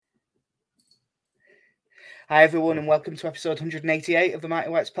Hi everyone, and welcome to episode 188 of the Mighty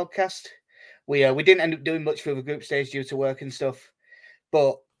Whites podcast. We didn't end up doing much for the group stage due to work and stuff,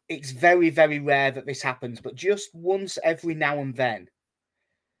 but it's very, very rare that this happens. But just once every now and then,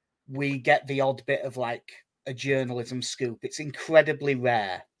 we get the odd bit of like a journalism scoop. It's incredibly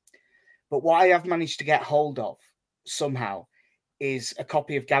rare. But what I have managed to get hold of somehow is a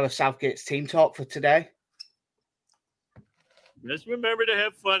copy of Gareth Southgate's team talk for today. Just remember to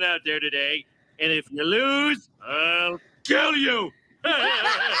have fun out there today. And if you lose, I'll kill you.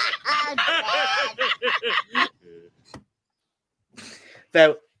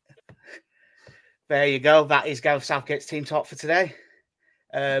 So, there you go. That is Gareth Southgate's team talk for today.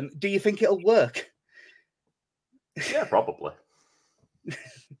 Do you think it'll work? Yeah, probably.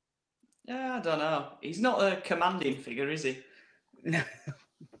 Yeah, I don't know. He's not a commanding figure, is he?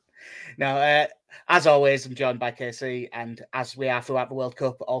 No, as always, I'm joined by KC, and as we are throughout the World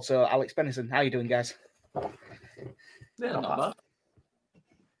Cup, also Alex Bennison. How are you doing, guys? Yeah, Not bad.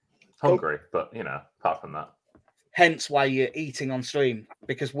 Hungry, but, apart from that. Hence why you're eating on stream,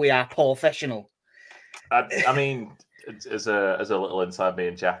 because we are professional. I mean, as a little inside, me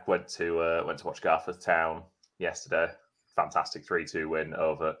and Jack went to watch Garforth Town yesterday. Fantastic 3-2 win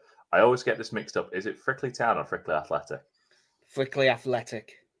over. I always get this mixed up. Is it Frickley Town or Frickley Athletic? Frickley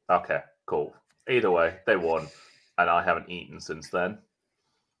Athletic. Okay, cool. Either way, they won, and I haven't eaten since then.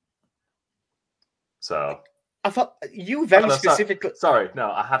 So I thought you very specifically. Sorry,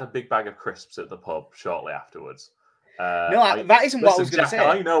 no, I had a big bag of crisps at the pub shortly afterwards. That isn't what I was going to say.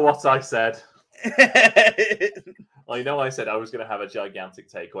 I know what I said. I said I was going to have a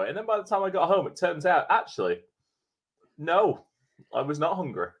gigantic takeaway, and then by the time I got home, it turns out actually, no, I was not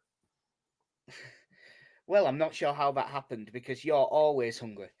hungry. Well, I'm not sure how that happened because you're always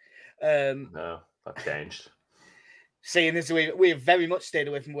hungry. No, that changed. Seeing as we have very much stayed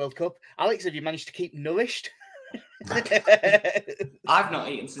away from World Cup, Alex, have you managed to keep nourished? I've not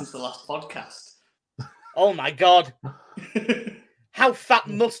eaten since the last podcast. Oh my God. How fat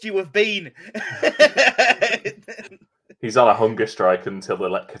must you have been? He's on a hunger strike until they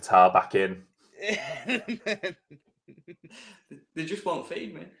let Qatar back in. They just won't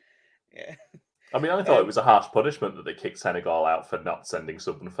feed me. Yeah. I mean, I thought it was a harsh punishment that they kicked Senegal out for not sending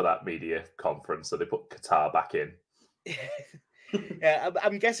someone for that media conference, so they put Qatar back in. Yeah,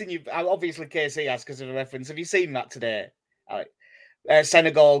 I'm guessing obviously KC has because of the reference. Have you seen that today?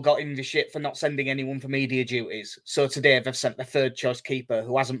 Senegal got in the shit for not sending anyone for media duties. So today they've sent the third choice keeper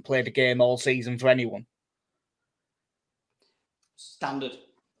who hasn't played a game all season for anyone. Standard.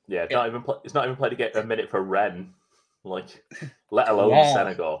 Yeah, it's not even played a minute for Rennes, let alone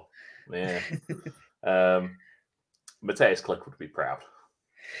Senegal. Yeah. Matthias Klick would be proud.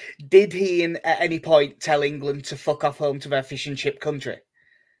 Did he at any point tell England to fuck off home to their fish and chip country?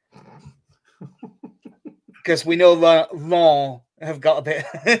 Because we know Ron have got a bit.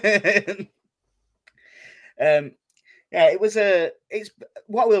 It's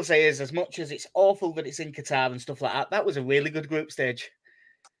what I will say is, as much as it's awful that it's in Qatar and stuff like that was a really good group stage.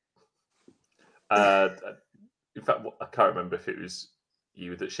 In fact, I can't remember if it was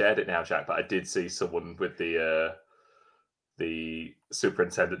you that shared it now, Jack, but I did see someone with the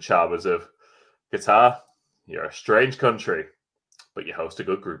superintendent Chalmers of Qatar. You're a strange country, but you host a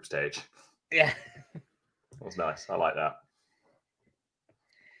good group stage. Yeah. That was nice. I like that.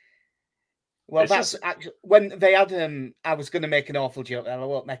 Well, actually when they had. I was going to make an awful joke, and I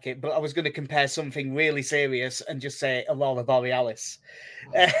won't make it. But I was going to compare something really serious and just say Aurora Borealis.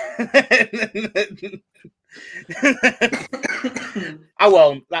 I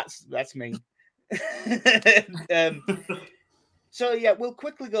won't. That's me. So yeah, we'll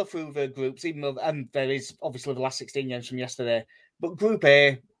quickly go through the groups, even though there is obviously the last 16 games from yesterday. But Group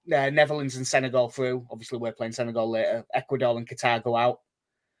A, Netherlands and Senegal through. Obviously, we're playing Senegal later. Ecuador and Qatar go out.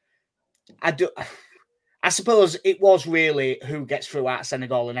 I suppose it was really who gets through out of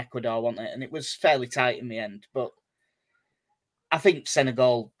Senegal and Ecuador, wasn't it? And it was fairly tight in the end. But I think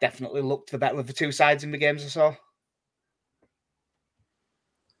Senegal definitely looked the better of the two sides in the games I saw.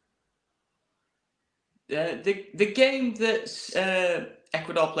 The game that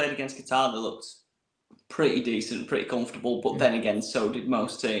Ecuador played against Qatar, they looked pretty decent, pretty comfortable. But then again, so did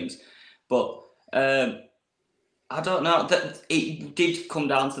most teams. But I don't know. That it did come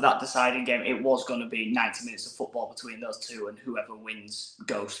down to that deciding game. It was going to be 90 minutes of football between those two, and whoever wins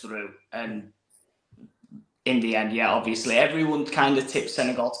goes through. And in the end, yeah, obviously everyone kind of tipped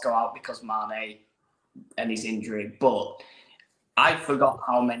Senegal to go out because Mane and his injury. But I forgot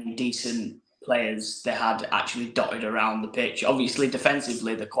how many decent players they had actually dotted around the pitch. Obviously,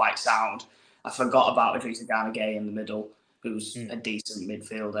 defensively, they're quite sound. I forgot about Idrissa Gana Gueye in the middle. who's a decent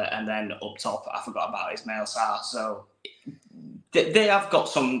midfielder, and then up top, I forgot about Ismail Sarr. So they have got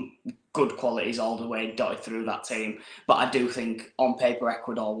some good qualities all the way dotted through that team. But I do think on paper,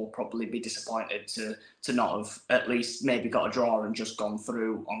 Ecuador will probably be disappointed to not have at least maybe got a draw and just gone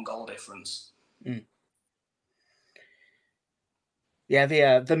through on goal difference. Mm. Yeah,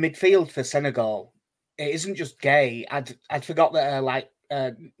 the midfield for Senegal, it isn't just Gay. I'd forgot that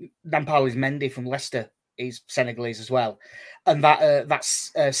Nampalys Mendy from Leicester is Senegalese as well, and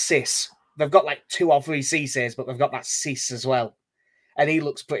that's Sis. They've got like 2 or 3 Cisses, but they've got that Sis as well, and he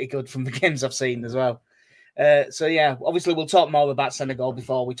looks pretty good from the games I've seen as well. So yeah, obviously we'll talk more about Senegal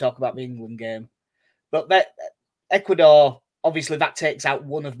before we talk about the England game, but Ecuador, obviously that takes out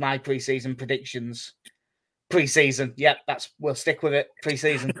one of my pre-season predictions. Pre-season, yeah, we'll stick with it.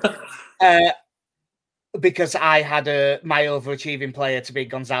 Pre-season, because I had my overachieving player to be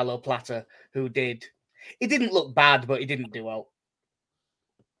Gonzalo Plata, who he didn't look bad, but he didn't do well.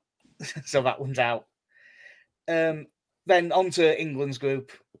 So that one's out. Then on to England's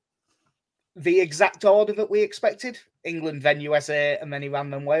group. The exact order that we expected: England, then USA, and then Iran,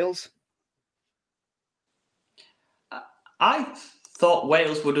 then Wales. I thought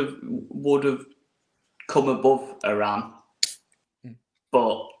Wales would have come above Iran,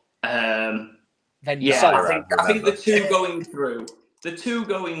 but I think the two going through. The two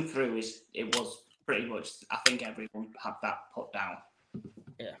going through it was pretty much. I think everyone had that put down.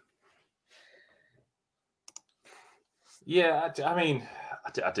 Yeah. Yeah, I mean,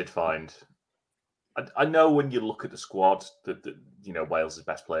 I did find. I know when you look at the squad that Wales'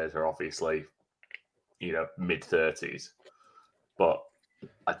 best players are obviously mid-30s, but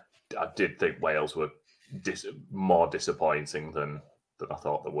I did think Wales were more disappointing than I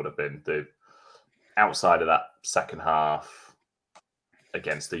thought they would have been. Outside of that second half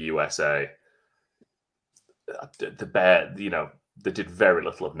against the USA, they did very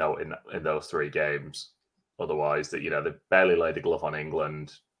little of note in those 3 games. Otherwise, they barely laid a glove on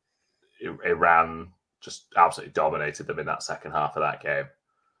England. Iran just absolutely dominated them in that second half of that game.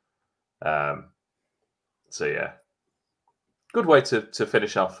 So yeah, good way to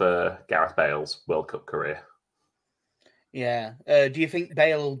finish off Gareth Bale's World Cup career. Yeah. Do you think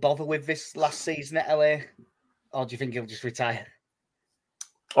Bale will bother with this last season at LA, or do you think he'll just retire?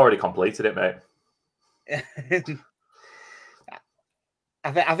 Already completed it, mate.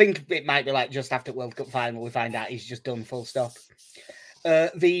 I think it might be like just after World Cup final, we find out he's just done, full stop.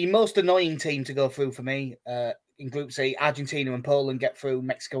 The most annoying team to go through for me in Group C, Argentina and Poland get through.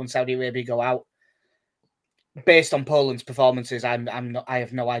 Mexico and Saudi Arabia go out. Based on Poland's performances, I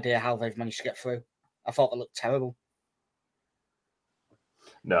have no idea how they've managed to get through. I thought they looked terrible.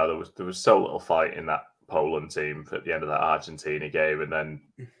 No, there was so little fight in that Poland team at the end of that Argentina game, and then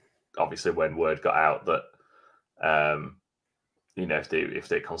obviously when word got out that if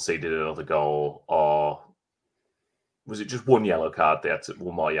they conceded another goal, or was it just one more yellow card they had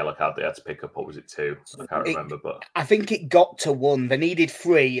to pick up, or was it 2? I can't remember, but I think it got to 1. They needed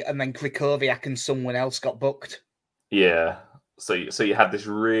 3, and then Krychowiak and someone else got booked. Yeah, so you had this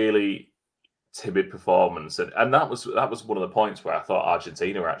really timid performance, and that was one of the points where I thought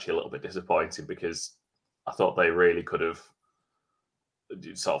Argentina were actually a little bit disappointing, because I thought they really could have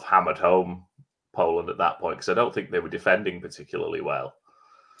sort of hammered home Poland at that point, because I don't think they were defending particularly well.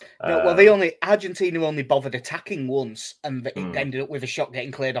 No, well, Argentina only bothered attacking once, and it ended up with a shot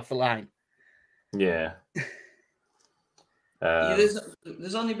getting cleared off the line. Yeah.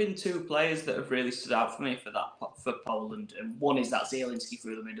 There's only been 2 players that have really stood out for me for Poland, and one is that Zielinski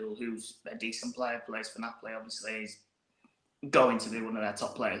through the middle, who's a decent player, plays for Napoli. Obviously, he's going to be one of their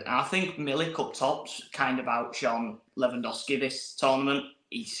top players. And I think Milik up top's kind of outshone Lewandowski this tournament.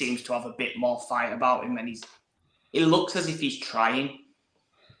 He seems to have a bit more fight about him, and it looks as if he's trying.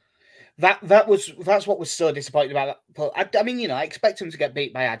 That's what was so disappointing about that. I mean, I expect him to get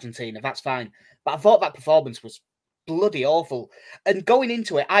beat by Argentina. That's fine, but I thought that performance was bloody awful. And going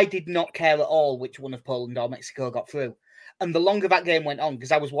into it, I did not care at all which one of Poland or Mexico got through. And the longer that game went on,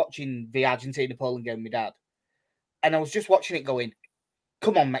 because I was watching the Argentina-Poland game with my dad, and I was just watching it going,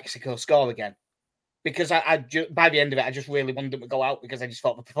 come on, Mexico, score again. Because by the end of it, I just really wanted them to go out, because I just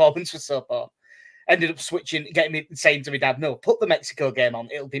thought the performance was so poor. Ended up saying to my dad, no, put the Mexico game on.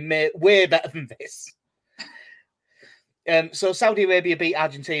 It'll be way better than this. So Saudi Arabia beat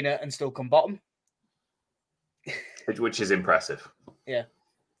Argentina and still come bottom. Which is impressive. Yeah.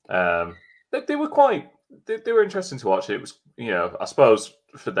 They were interesting to watch. It was, I suppose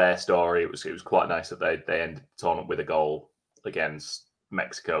for their story, it was quite nice that they ended the tournament with a goal against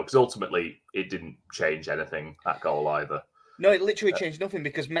Mexico, because ultimately it didn't change anything, that goal either. No, it literally changed nothing,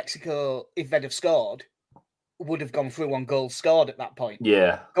 because Mexico, if they'd have scored, would have gone through on goals scored at that point.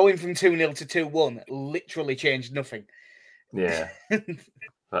 Yeah. Going from 2-0 to 2-1 literally changed nothing. Yeah.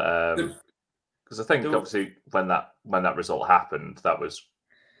 But because I think obviously when that result happened, that was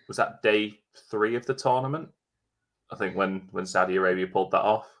that day 3 of the tournament. I think when Saudi Arabia pulled that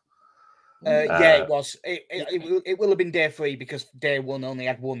off. Yeah, it was. It will have been day 3 because day 1 only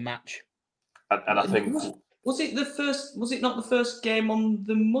had 1 match. And I think was it not the first game on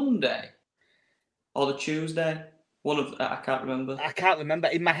the Monday or the Tuesday? I can't remember. I can't remember.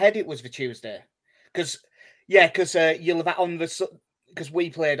 In my head, it was the Tuesday, because you'll have on because we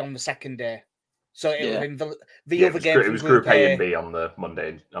played on the second day, so it would have been the other game. It was Group A and B on the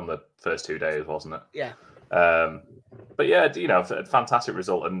Monday on the first 2 days, wasn't it? Yeah. But yeah, a fantastic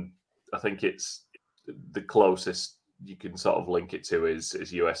result, and I think it's the closest you can sort of link it to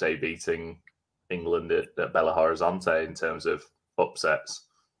is USA beating England at Belo Horizonte in terms of upsets.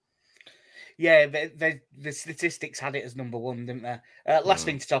 Yeah, the statistics had it as number 1, didn't they? Last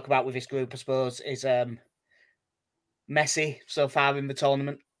thing to talk about with this group, I suppose, is Messi so far in the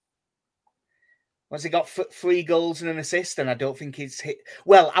tournament. He got 3 goals and an assist, and I don't think he's hit.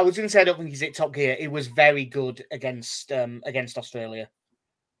 Well, I was going to say I don't think he's hit top gear. He was very good against Australia.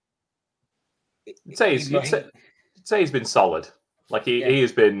 You'd say he's been solid. Like he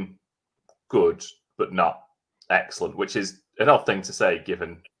has been good, but not excellent, which is an odd thing to say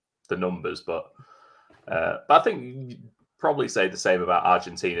given the numbers. But I think you'd probably say the same about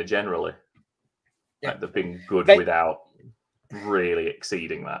Argentina generally. Yeah. Like they've been good without really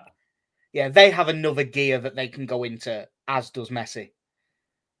exceeding that. Yeah, they have another gear that they can go into, as does Messi.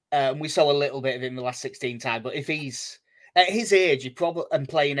 We saw a little bit of it in the last 16 time, but if he's at his age, and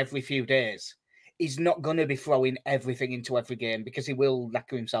playing every few days, he's not going to be throwing everything into every game because he will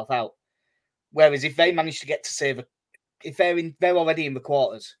knacker himself out. Whereas if they manage to get to save, if they're already in the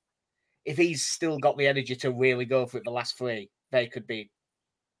quarters, if he's still got the energy to really go for it the last 3, they could be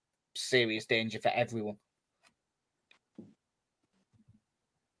serious danger for everyone.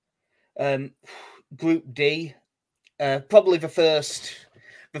 Group D, probably the first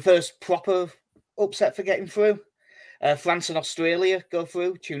proper upset for getting through. France and Australia go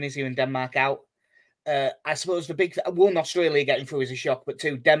through, Tunisia and Denmark out. I suppose the big one, Australia getting through is a shock, but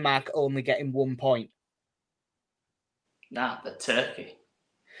 2, Denmark only getting 1 point. The Turkey.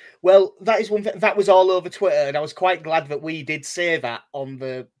 Well, that is one thing that was all over Twitter, and I was quite glad that we did say that on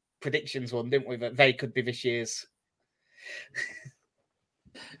the predictions one, didn't we? That they could be this year's.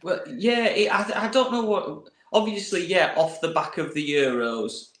 Well, yeah, I don't know what. Obviously, yeah, off the back of the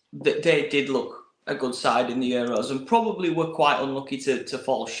Euros, they did look a good side in the Euros, and probably were quite unlucky to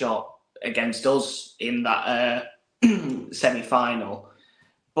fall short against us in that semi-final.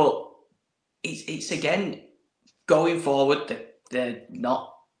 But it's again going forward. They're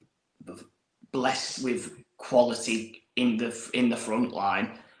not blessed with quality in the front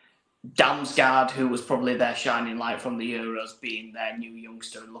line. Damsgaard, who was probably their shining light from the Euros, being their new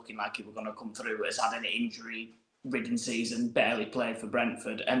youngster and looking like he was going to come through, has had an injury-ridden season, barely played for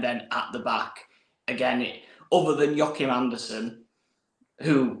Brentford. And then at the back, again, other than Joachim Andersen,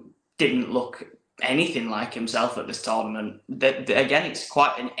 who didn't look anything like himself at this tournament, again, it's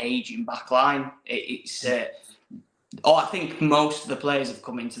quite an ageing back line. I think most of the players have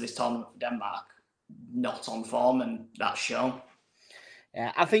come into this tournament for Denmark not on form, and that's shown.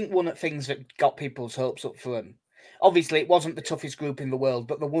 Yeah, I think one of the things that got people's hopes up for them, obviously it wasn't the toughest group in the world,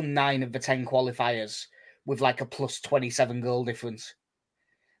 but they won 9 of the 10 qualifiers with like a plus 27 goal difference.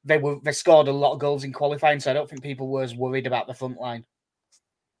 They scored a lot of goals in qualifying, so I don't think people were as worried about the front line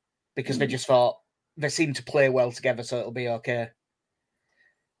because they just thought they seem to play well together, so it'll be okay.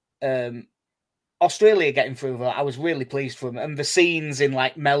 Australia getting through that, I was really pleased for them, and the scenes in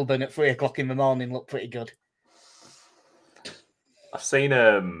like Melbourne at 3:00 in the morning look pretty good. I've seen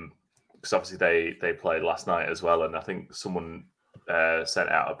because obviously they played last night as well, and I think someone sent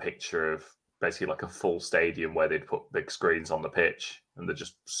out a picture of basically like a full stadium where they'd put big screens on the pitch, and they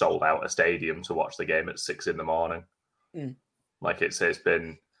just sold out a stadium to watch the game at 6 a.m. Like it's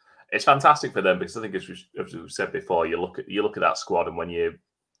fantastic for them because I think as we said before, you look at that squad, and when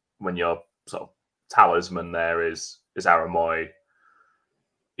your sort of talisman there is Aramoy,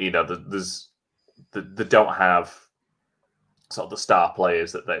 they don't have sort of the star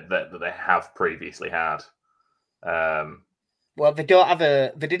players that they have previously had. Well, they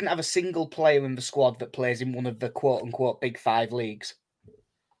didn't have a single player in the squad that plays in one of the quote unquote Big 5 leagues.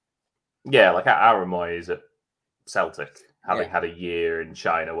 Yeah, like Aramoy is at Celtic, having had a year in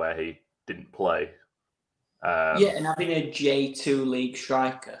China where he didn't play. And having a J2 league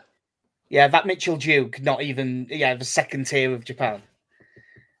striker. Yeah, that Mitchell Duke, not even the second tier of Japan.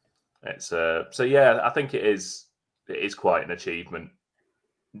 It's so yeah, I think it is quite an achievement,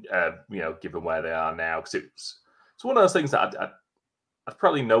 given where they are now, because it's one of those things that I've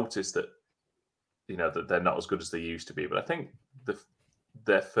probably noticed that that they're not as good as they used to be, but I think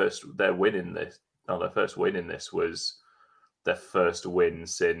their first win in this was their first win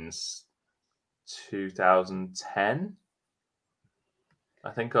since 2010. I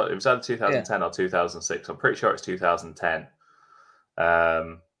think it was either 2010 or 2006. I'm pretty sure it's 2010.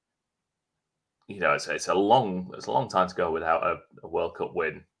 It's a long time to go without a World Cup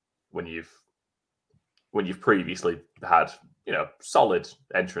win when you've previously had solid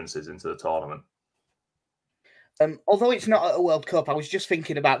entrances into the tournament. Although it's not a World Cup, I was just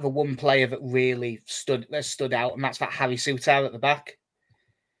thinking about the one player that really stood out, and that's that Harry Souttar at the back,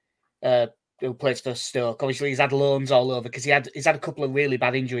 who plays for Stoke. Obviously, he's had loans all over because he's had a couple of really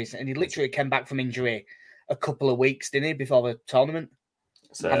bad injuries, and he literally came back from injury a couple of weeks, didn't he, before the tournament,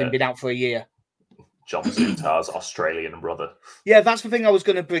 having been out for a year. John Souttar's Australian brother. Yeah, that's the thing I was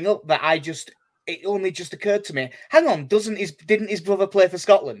going to bring up. It only just occurred to me. Hang on, didn't his brother play for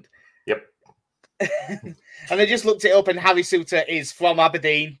Scotland? Yep. And I just looked it up, and Harry Souttar is from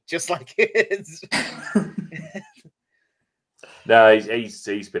Aberdeen, just like it is. No,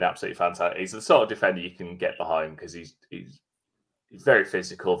 he's been absolutely fantastic. He's the sort of defender you can get behind because he's very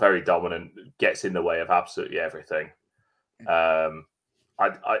physical, very dominant, gets in the way of absolutely everything. I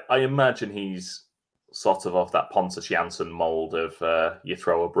imagine he's sort of that Pontus Jansson mould of you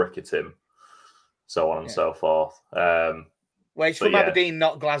throw a brick at him, so on and so forth. Well, he's from Aberdeen,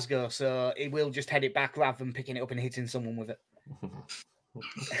 not Glasgow, so he will just head it back rather than picking it up and hitting someone with it.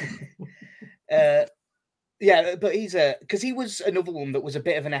 But he's because he was another one that was a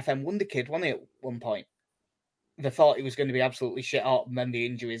bit of an FM wonder kid, wasn't he, at one point? They thought he was going to be absolutely shit hot, and then the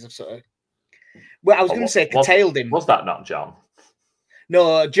injuries have sort of... Well, I was going to say curtailed him. Was that not John?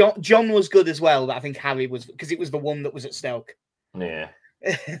 No, John was good as well, but I think Harry was, because it was the one that was at Stoke. Yeah.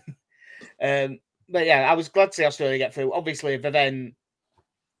 But yeah, I was glad to see Australia get through. Obviously, they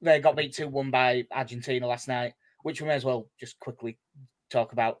got beat 2-1 by Argentina last night, which we may as well just quickly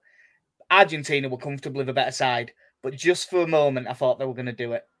talk about. Argentina were comfortably the better side, but just for a moment, I thought they were going to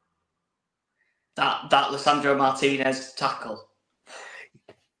do it. That Lisandro Martinez tackle.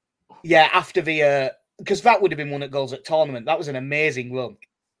 Yeah, after the... because that would have been one at goals at tournament. That was an amazing run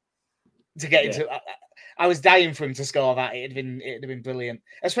to get into... I was dying for him to score that. It'd have been brilliant,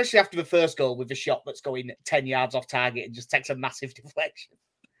 especially after the first goal with the shot that's going 10 yards off target and just takes a massive deflection.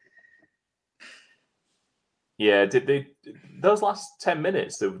 Yeah, those last 10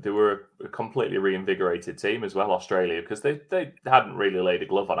 minutes, they were a completely reinvigorated team as well, Australia, because they hadn't really laid a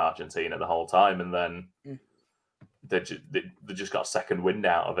glove on Argentina the whole time, and then they just got a second wind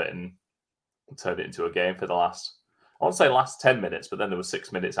out of it and turned it into a game for the last... I won't say last 10 minutes, but then there was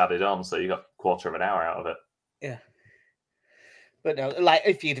 6 minutes added on, so you got a quarter of an hour out of it. Yeah. But no, like,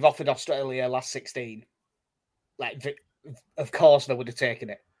 if you'd have offered Australia last 16, of course they would have taken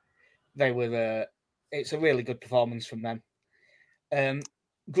it. They were... it's a really good performance from them.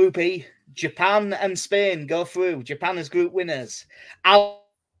 Group E, Japan and Spain go through. Japan as group winners.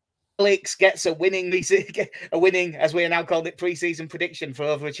 Alex gets a winning, as we are now called it, pre-season prediction for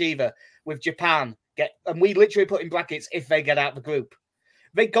overachiever with Japan. And we literally put in brackets if they get out the group.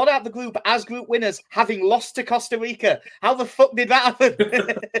 They got out the group as group winners, having lost to Costa Rica. How the fuck did that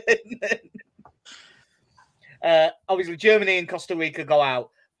happen? Obviously, Germany and Costa Rica go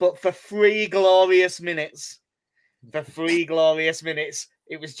out, but for 3 glorious minutes,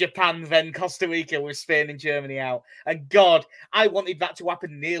 it was Japan, then Costa Rica, with Spain and Germany out. And God, I wanted that to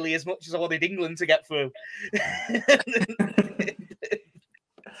happen nearly as much as I wanted England to get through.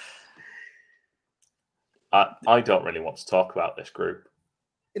 I don't really want to talk about this group.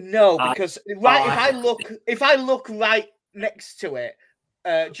 No, because if I look right next to it,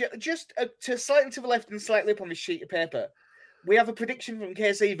 just to slightly to the left and slightly up on this sheet of paper, we have a prediction from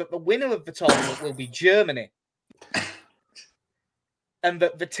KC that the winner of the tournament will be Germany, and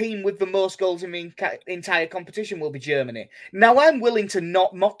that the team with the most goals in the entire competition will be Germany. Now, I'm willing to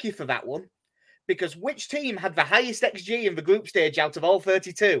not mock you for that one, because which team had the highest XG in the group stage out of all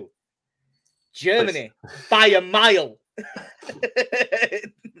 32? Germany, by a mile.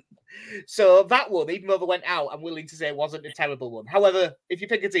 So that one, even though they went out, I'm willing to say wasn't a terrible one. However, if you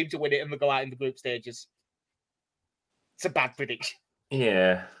pick a team to win it and they go out in the group stages, it's a bad prediction.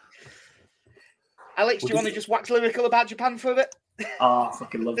 Yeah. Alex, do you want to just wax lyrical about Japan for a bit? Oh, I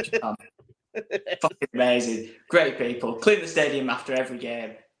fucking love Japan. Fucking amazing. Great people. Clean the stadium after every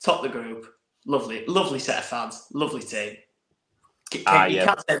game. Top the group. Lovely set of fans. Lovely team. You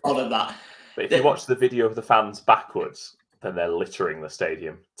can't say more than that. But if you watch the video of the fans backwards, then they're littering the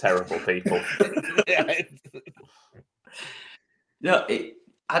stadium. Terrible people. No,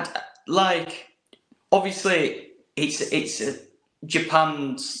 obviously it's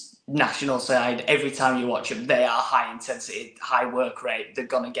Japan's national side. Every time you watch them, they are high intensity, high work rate. They're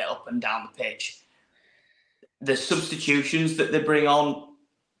gonna get up and down the pitch. The substitutions that they bring on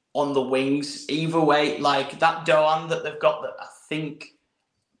the wings, either way, like that Doan that they've got that I think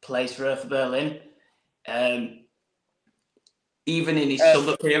plays for Hertha Berlin. Even in his sub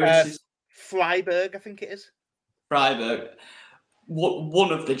appearances, Freiburg, I think it is. Freiburg,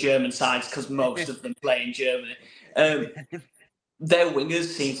 one of the German sides, because most of them play in Germany. Their wingers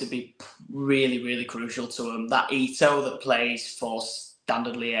seem to be really, really crucial to them. That Ito that plays for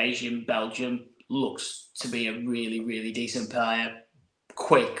Standard Liège in Belgium looks to be a really, really decent player.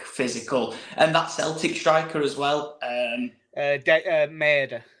 Quick, physical, and that Celtic striker as well.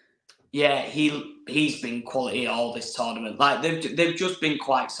 Maeda. Yeah, he's been quality all this tournament. Like they've just been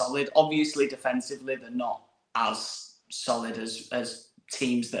quite solid. Obviously, defensively, they're not as solid as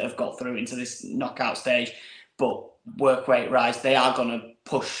teams that have got through into this knockout stage. But work rate rise, they are going to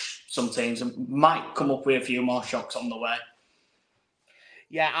push some teams and might come up with a few more shocks on the way.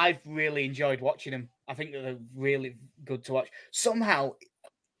 Yeah, I've really enjoyed watching them. I think that they're really good to watch. Somehow,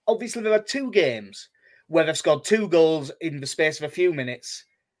 obviously, there are 2 games where they've scored 2 goals in the space of a few minutes,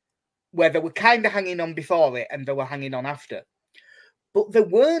 where they were kind of hanging on before it and they were hanging on after. But they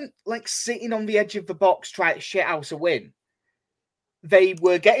weren't like sitting on the edge of the box trying to shit house a win. They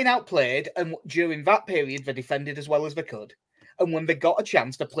were getting outplayed, and during that period, they defended as well as they could. And when they got a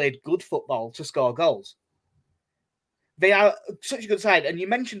chance, they played good football to score goals. They are such a good side. And you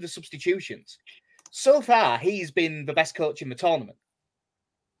mentioned the substitutions. So far, he's been the best coach in the tournament.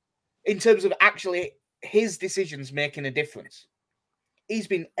 In terms of actually his decisions making a difference. He's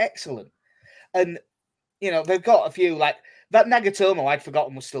been excellent. And, you know, they've got a few, like, that Nagatomo I'd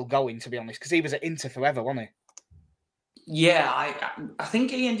forgotten was still going, to be honest, because he was at Inter forever, wasn't he? Yeah, I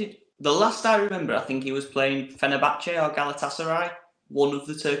think he ended... The last I remember, I think he was playing Fenerbahce or Galatasaray, one of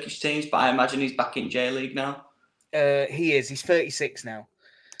the Turkish teams, but I imagine he's back in J-League now. He is. He's 36 now.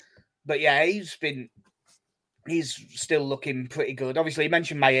 But yeah, he's still looking pretty good. Obviously, you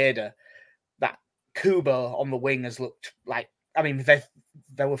mentioned Maeda. That Kubo on the wing has looked like... I mean,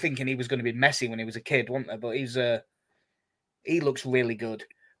 they were thinking he was going to be Messi when he was a kid, weren't they? But he looks really good.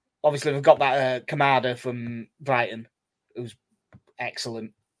 Obviously, we've got that Kamada from Brighton, who's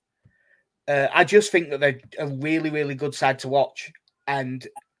excellent. I just think that they're a really, really good side to watch. And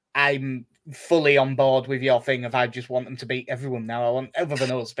I'm fully on board with your thing of I just want them to beat everyone now. I want other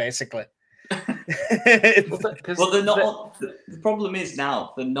than us, basically. Well, they're not. The problem is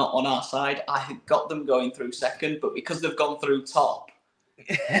now they're not on our side. I got them going through second, but because they've gone through top,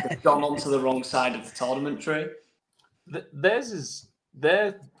 they've gone onto the wrong side of the tournament tree.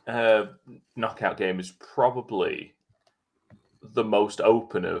 Their knockout game is probably the most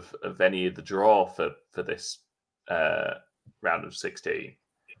open of any of the draw for this round of 16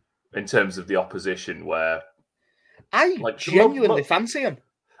 in terms of the opposition. Where I genuinely fancy them.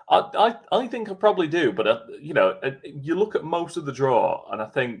 I think I probably do, but you look at most of the draw, and I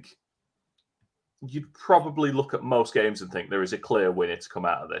think you'd probably look at most games and think there is a clear winner to come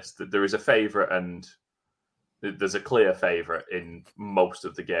out of this. That there is a favourite, and there's a clear favourite in most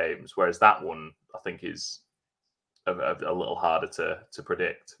of the games. Whereas that one, I think, is a little harder to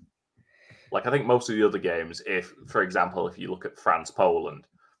predict. Like, I think most of the other games, if, for example, if you look at France-Poland,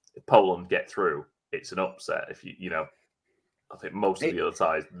 if Poland get through, it's an upset. If I think most of the other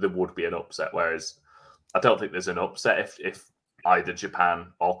sides, there would be an upset, whereas I don't think there's an upset if either Japan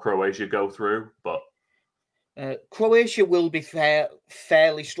or Croatia go through. But Croatia will be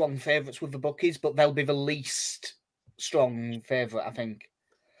fairly strong favourites with the bookies, but they'll be the least strong favourite, I think.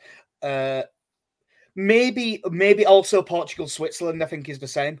 Maybe also Portugal, Switzerland, I think is the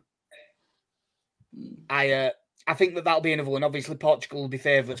same. I think that'll be another one. Obviously, Portugal will be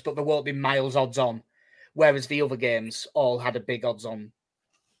favourites, but there won't be miles odds on. Whereas the other games all had a big odds-on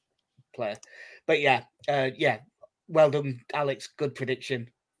player. But yeah, well done, Alex. Good prediction.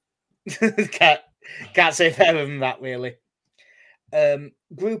 Can't say fairer than that, really.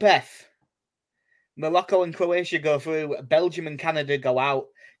 Group F. Morocco and Croatia go through. Belgium and Canada go out.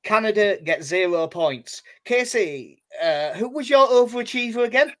 Canada get 0 points. Casey, who was your overachiever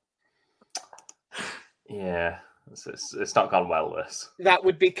again? Yeah. It's not gone well, this. That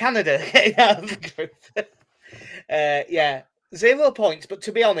would be Canada getting out of the group. 0 points, but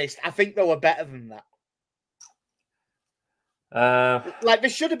to be honest, I think they were better than that. They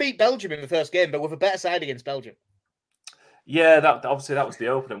should have beat Belgium in the first game, but with a better side against Belgium. Yeah, that obviously that was the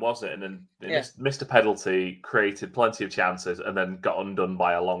opening, wasn't it? And then they Yeah. missed a penalty, created plenty of chances, and then got undone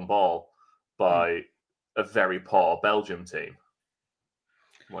by a long ball by a very poor Belgium team.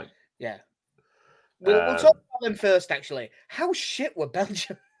 Like, Yeah. We'll talk about them first, actually. How shit were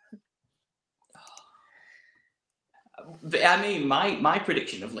Belgium? I mean, my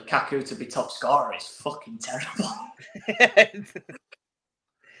prediction of Lukaku to be top scorer is fucking terrible.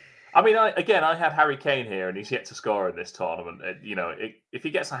 I mean, I had Harry Kane here, and he's yet to score in this tournament. If he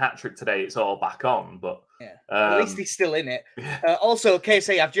gets a hat trick today, it's all back on. But yeah, at least he's still in it. Also,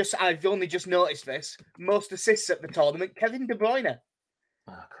 KC, I've only just noticed this. Most assists at the tournament, Kevin De Bruyne.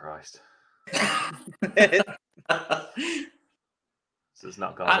 Oh Christ! This has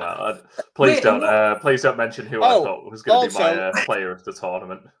not gone well. Please don't mention who I thought was going to be my player of the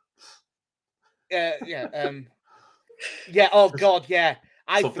tournament. Yeah. Oh God, yeah.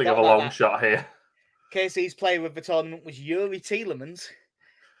 Something of a long shot here. KC's player of the tournament was Yuri Tielemans.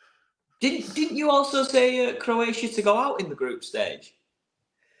 Didn't you also say Croatia to go out in the group stage?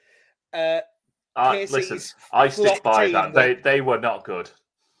 Listen, I stick by that. They were not good.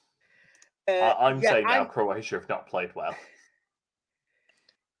 I'm saying now Croatia have not played well.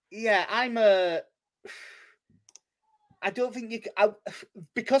 Yeah, I don't think you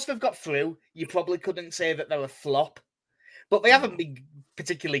because they've got through, you probably couldn't say that they're a flop. But they haven't been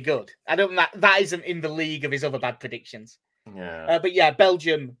particularly good. I don't. That isn't in the league of his other bad predictions. Yeah. But yeah,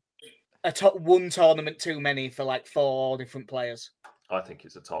 Belgium, one tournament too many for like 4 different players. I think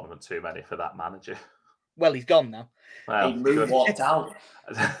it's a tournament too many for that manager. Well, he's gone now. Well, he walked out.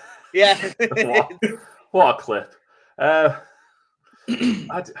 Yeah. what a clip. I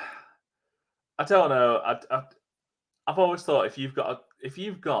don't know. I've always thought if you've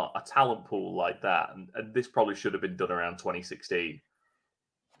got a talent pool like that, and this probably should have been done around 2016,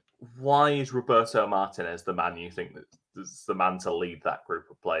 why is Roberto Martinez the man you think that's the man to lead that group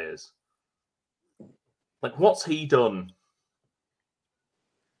of players? Like, what's he done?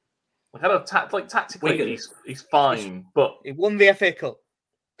 Like, I don't tactically, he's fine, but he won the FA Cup.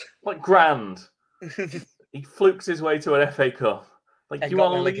 Like, grand. He flukes his way to an FA Cup. Like, you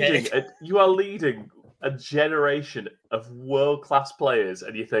are leading a generation of world-class players,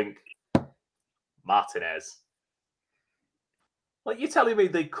 and you think, Martinez. Like, you're telling me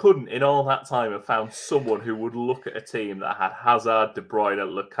they couldn't, in all that time, have found someone who would look at a team that had Hazard, De Bruyne,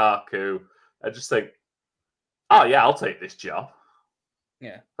 Lukaku, and just think, oh, yeah, I'll take this job.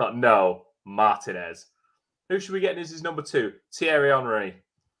 Yeah. But no, Martinez. Who should we get in as his number 2? Thierry Henry.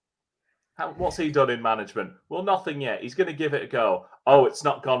 What's he done in management? Well, nothing yet. He's going to give it a go. Oh, it's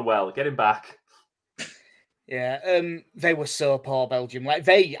not gone well. Get him back. Yeah, they were so poor, Belgium. I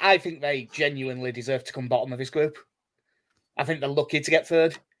think they genuinely deserve to come bottom of this group. I think they're lucky to get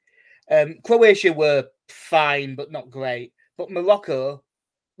third. Croatia were fine, but not great. But Morocco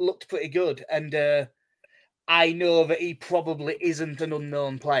looked pretty good. And I know that he probably isn't an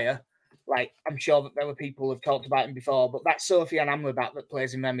unknown player. Like, I'm sure that there were people who have talked about him before, but that's Sofiane Amrabat that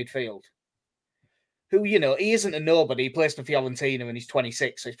plays in their midfield. Who, he isn't a nobody. He plays for Fiorentina and he's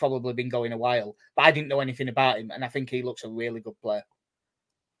 26, so he's probably been going a while. But I didn't know anything about him, and I think he looks a really good player.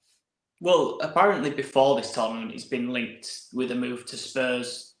 Well, apparently before this tournament, he's been linked with a move to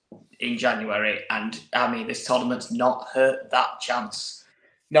Spurs in January, and I mean, this tournament's not hurt that chance.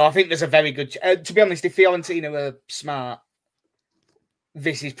 No, I think there's a very good... to be honest, if Fiorentina are smart,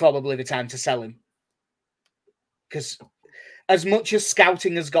 this is probably the time to sell him. Because as much as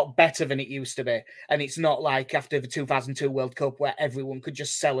scouting has got better than it used to be, and it's not like after the 2002 World Cup where everyone could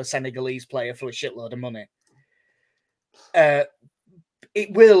just sell a Senegalese player for a shitload of money, it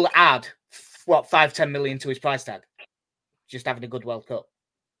will add, 5-10 million to his price tag, just having a good World Cup.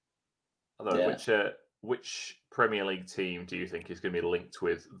 Although, which Premier League team do you think is going to be linked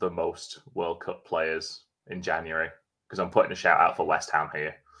with the most World Cup players in January? Because I'm putting a shout out for West Ham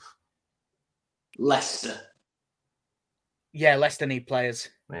here. Leicester. Yeah, Leicester need players.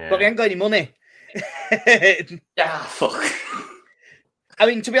 Yeah. But they ain't got any money. Fuck. I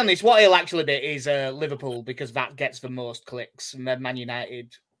mean, to be honest, what he'll actually be is Liverpool, because that gets the most clicks, and then Man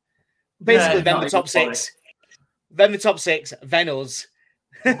United. Basically, then the top 6. Then the top 6, then us.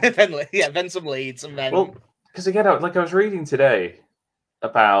 then some Leeds, and then... Well, because again, I was reading today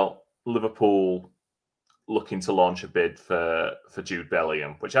about Liverpool looking to launch a bid for Jude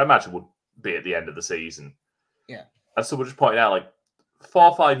Bellingham, which I imagine would be at the end of the season. Yeah. And so we're just pointing out, 4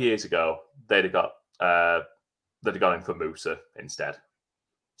 or 5 years ago, they'd have gone in for Musa instead.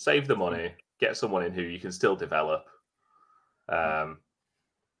 Save the money, get someone in who you can still develop. But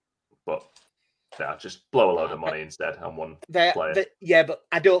No, just blow a load of money instead on one player. Yeah, but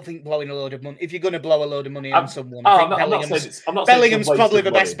I don't think blowing a load of money. If you're going to blow a load of money on someone, I'm I think Bellingham's probably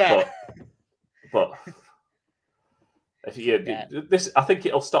the best bet. But if this, I think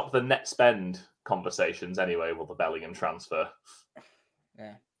it'll stop the net spend conversations anyway with the Bellingham transfer.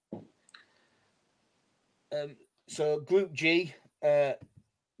 Yeah. So Group G,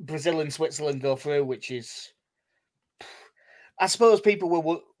 Brazil and Switzerland go through, which is, I suppose people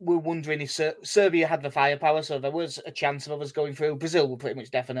were wondering if Serbia had the firepower, so there was a chance of us going through. Brazil were pretty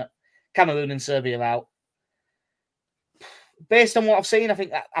much definite. Cameroon and Serbia out. Based on what I've seen, I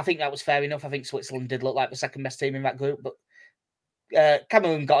think that was fair enough. I think Switzerland did look like the second best team in that group, but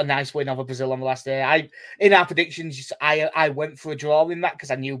Cameroon got a nice win over Brazil on the last day. In our predictions, I went for a draw in that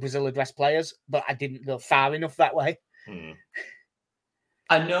because I knew Brazil had rest players, but I didn't go far enough that way.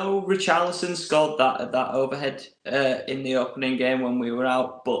 I know Richarlison scored that overhead in the opening game when we were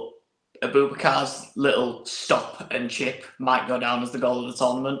out, but Aboubakar's little stop and chip might go down as the goal of the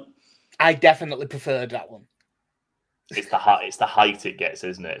tournament. I definitely preferred that one. It's the height it gets,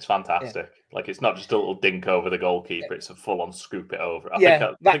 isn't it? It's fantastic. Yeah. Like, it's not just a little dink over the goalkeeper; it's a full-on scoop it over. I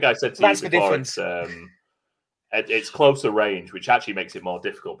think I said to you before, it's closer range, which actually makes it more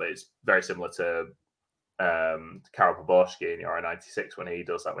difficult. But it's very similar to Karol Poborski in Euro '96 when he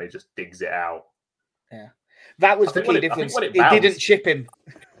does that, when he just digs it out. Yeah, that was the key difference. It didn't chip him.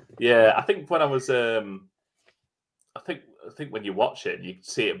 Yeah, I think when I was, I think when you watch it, you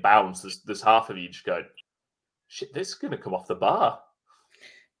see it bounce. There's half of you just going, shit, this is going to come off the bar.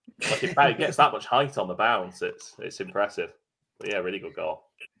 Like, if it gets that much height on the bounce, it's impressive. But yeah, really good goal.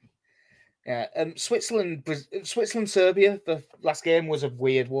 Yeah, Switzerland, Serbia. The last game was a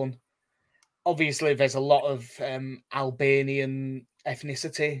weird one. Obviously, there's a lot of Albanian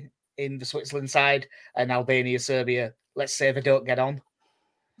ethnicity in the Switzerland side, and Albania, Serbia. Let's say they don't get on.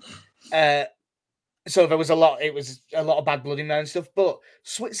 So there was a lot. It was a lot of bad blood in there and stuff. But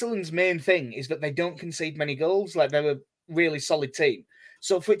Switzerland's main thing is that they don't concede many goals. Like, they're a really solid team.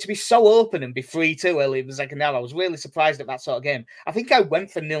 So for it to be so open and be 3-2 early in the second half, I was really surprised at that sort of game. I think I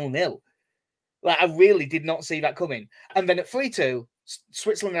went for 0-0. Like, I really did not see that coming. And then at 3-2,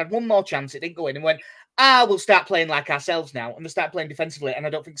 Switzerland had one more chance. It didn't go in, and went, we'll start playing like ourselves now, and they start playing defensively. And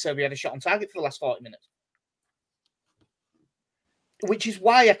I don't think Serbia had a shot on target for the last 40 minutes. Which is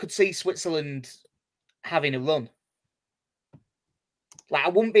why I could see Switzerland having a run. Like, I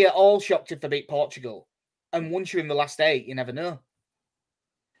wouldn't be at all shocked if they beat Portugal. And once you're in the last 8, you never know.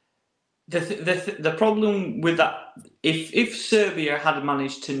 The problem with that, if Serbia had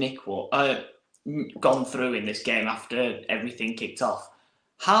managed to gone through in this game after everything kicked off,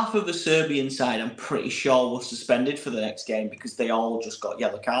 half of the Serbian side, I'm pretty sure, was suspended for the next game because they all just got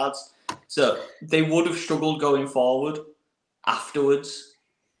yellow cards. So they would have struggled going forward afterwards.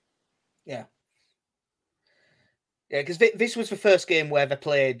 Yeah. Yeah, because this was the first game where they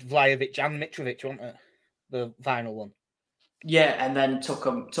played Vlahovic and Mitrovic, wasn't it? The final one. Yeah, and then took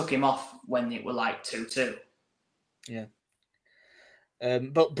him off when it were like 2-2. Yeah.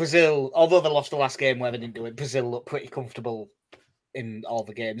 But Brazil, although they lost the last game where they didn't do it, Brazil looked pretty comfortable in all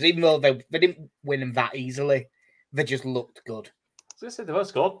the games. Even though they didn't win them that easily, they just looked good. I was going to say, they've only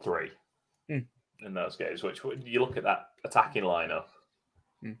scored 3 in those games, which, when you look at that attacking lineup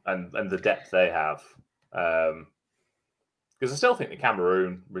and the depth they have, because I still think the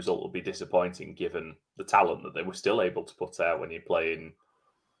Cameroon result will be disappointing given the talent that they were still able to put out when you're playing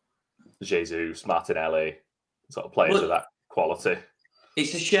Jesus, Martinelli, sort of players of that quality.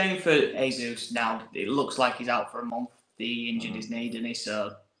 It's a shame for Jesus now. It looks like he's out for a month. He injured his knee, didn't he?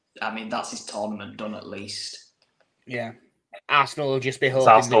 So, I mean, that's his tournament done at least. Yeah. Arsenal will just be hoping. It's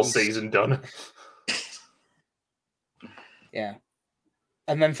Arsenal's season done. Yeah.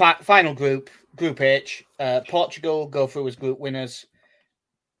 And then final group, Group H, Portugal go through as group winners.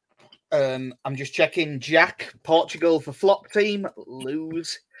 I'm just checking. Jack, Portugal for flop team,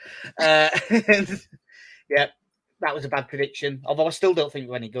 lose. Yeah, that was a bad prediction, although I still don't think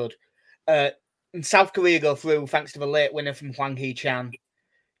we're any good. And South Korea go through thanks to the late winner from Hwang Hee-chan.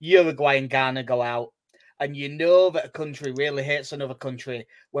 Uruguay and Ghana go out. And you know that a country really hates another country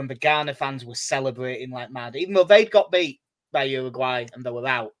when the Ghana fans were celebrating like mad. Even though they'd got beat by Uruguay and they were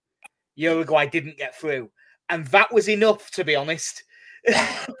out, Uruguay didn't get through. And that was enough, to be honest.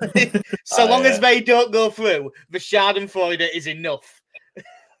 So long as they don't go through, the Schadenfreude is enough.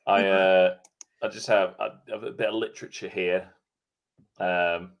 I just have a bit of literature here.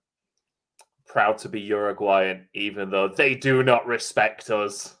 Proud to be Uruguayan, even though they do not respect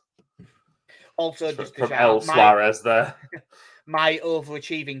us. Also, just from El Suarez there. My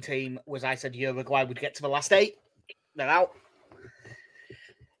overachieving team was, I said Uruguay would get to the last 8. They're out.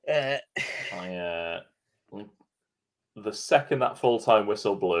 The second that full-time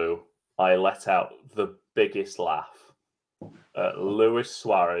whistle blew, I let out the biggest laugh at Luis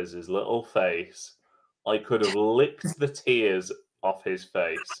Suarez's little face. I could have licked the tears off his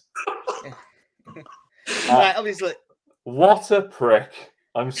face. Right, obviously. What a prick.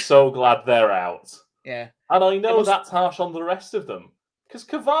 I'm so glad they're out. Yeah. And I know that's harsh on the rest of them. Because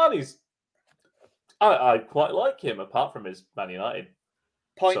Cavani's... I quite like him, apart from his Man United.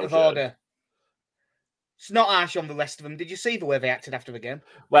 Point of order. It's not harsh on the rest of them. Did you see the way they acted after the game?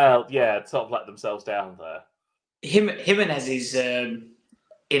 Well, yeah, sort of let themselves down there. Jimenez is in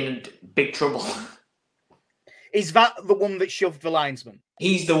big trouble. Is that the one that shoved the linesman?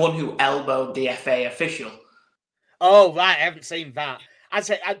 He's the one who elbowed the FA official. Oh, right. I haven't seen that. I'd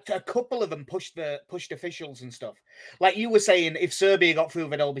say a couple of them pushed officials and stuff. Like you were saying, if Serbia got through,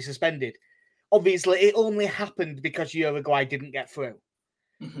 they'd all be suspended. Obviously, it only happened because Uruguay didn't get through.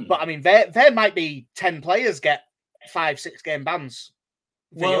 Mm-hmm. But, I mean, there might be 10 players get 5-6 game bans.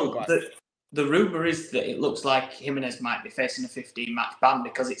 Well, the rumour is that it looks like Jimenez might be facing a 15-match ban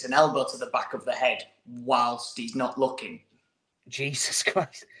because it's an elbow to the back of the head whilst he's not looking. Jesus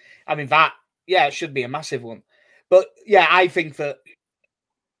Christ. I mean, it should be a massive one. But, yeah, I think that,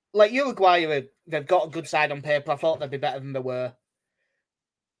 like, Uruguay, they've got a good side on paper. I thought they'd be better than they were.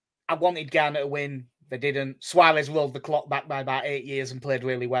 I wanted Ghana to win. They didn't. Suarez rolled the clock back by about 8 years and played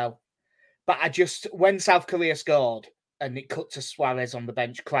really well. But when South Korea scored and it cut to Suarez on the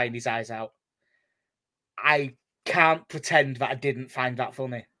bench crying his eyes out, I can't pretend that I didn't find that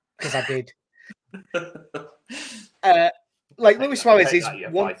funny, because I did. Luis Suarez is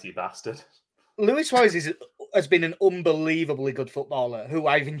one fighty bastard. Luis Suarez has been an unbelievably good footballer who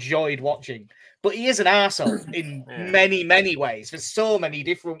I've enjoyed watching, but he is an arsehole in many, many ways. There's so many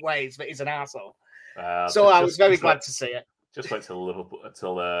different ways that he's an arsehole. So I was very glad to see it. Just wait till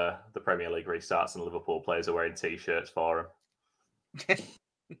the Premier League restarts and Liverpool players are wearing T-shirts for him.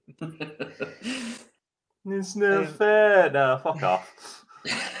 It's no fair. No, fuck off.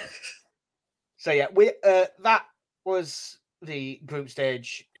 So yeah, that was the group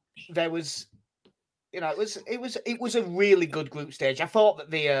stage. There was, it was a really good group stage. I thought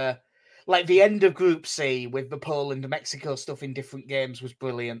that the end of Group C with the Poland and Mexico stuff in different games was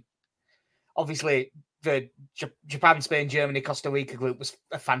brilliant. Obviously, the Japan, Spain, Germany, Costa Rica group was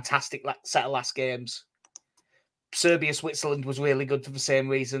a fantastic set of last games. Serbia, Switzerland was really good for the same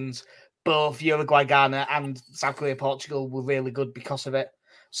reasons. Both Uruguay, Ghana, and South Korea, Portugal were really good because of it.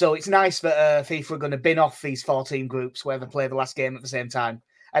 So it's nice that FIFA are going to bin off these 4-team groups where they play the last game at the same time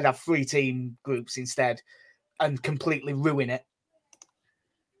and have 3-team groups instead and completely ruin it.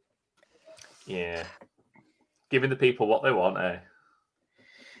 Yeah. Giving the people what they want, eh?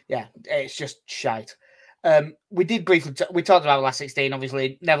 Yeah, it's just shite. We did briefly, we talked about the last 16,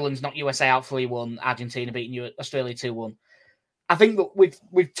 obviously. Netherlands knocked USA out 3-1, Argentina beating Australia 2-1. I think that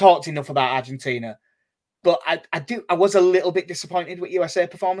we've talked enough about Argentina, but I was a little bit disappointed with USA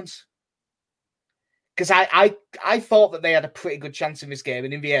performance. Because I thought that they had a pretty good chance in this game,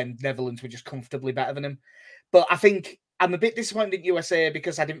 and in the end, Netherlands were just comfortably better than them. But I think I'm a bit disappointed in USA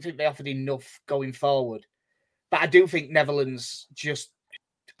because I didn't think they offered enough going forward. But I do think Netherlands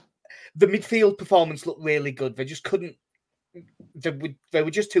the midfield performance looked really good. They just couldn't. They were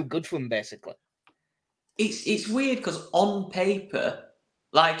just too good for them, basically. It's weird because on paper,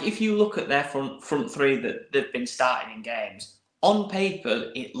 like if you look at their front three that they've been starting in games, on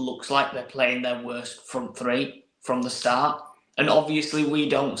paper it looks like they're playing their worst front three from the start. And obviously we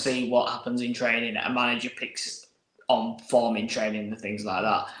don't see what happens in training. A manager picks on form in training and things like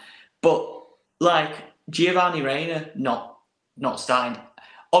that. But like Giovanni Reina not starting.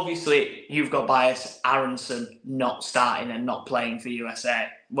 Obviously, you've got bias. Aronson not starting and not playing for USA.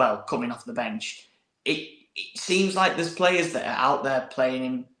 Well, coming off the bench. It seems like there's players that are out there playing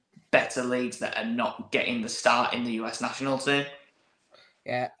in better leagues that are not getting the start in the US national team.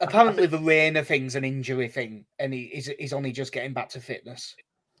 Yeah, apparently the Reina thing's an injury thing, and he's only just getting back to fitness.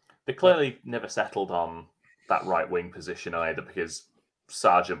 They clearly never settled on that right wing position either, because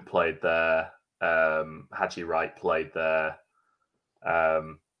Sargent played there, Haji Wright played there.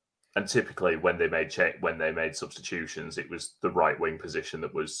 And typically, when they made substitutions, it was the right wing position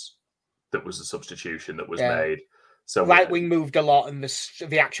that was the substitution that was made. So right wing moved a lot, and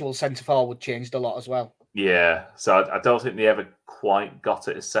the actual centre forward changed a lot as well. Yeah, so I don't think they ever quite got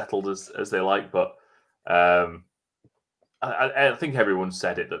it as settled as they like, but I think everyone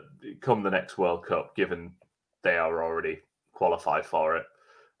said it that come the next World Cup, given they are already qualified for it,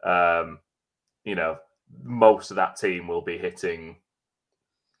 most of that team will be hitting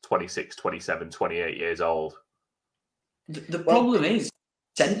 26, 27, 28 years old. The problem is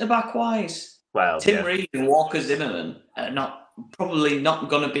Centre-back wise, Well, Tim yeah. Reid and Walker Zimmerman are probably not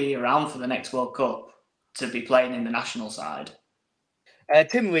going to be around for the next World Cup to be playing in the national side.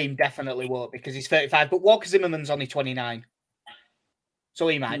 Tim Ream definitely won't because he's 35, but Walker Zimmerman's only 29. So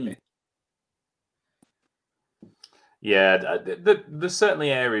he might be. Yeah, there's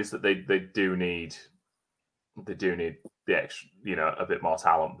certainly areas that they do need. They do need the extra, a bit more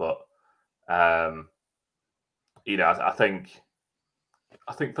talent, but I think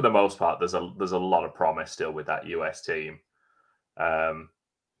for the most part there's a lot of promise still with that US team. When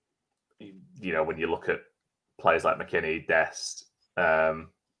you look at players like McKinney, Dest, there's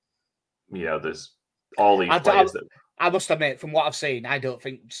all these players that. I must admit, from what I've seen, I don't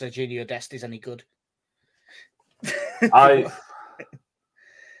think Serginho Dest is any good.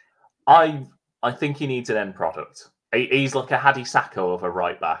 I think he needs an end product. He's like a Hadi Sacco of a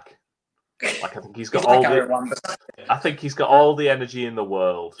right back. Like I think he's got he's got all the energy in the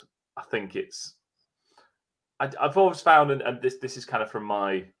world. I think it's. I've always found, and this is kind of from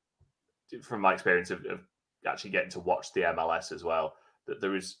my experience of actually getting to watch the MLS as well, that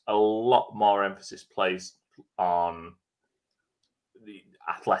there is a lot more emphasis placed on the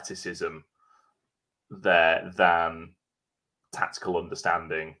athleticism there than tactical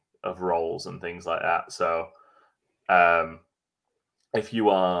understanding of roles and things like that. So if you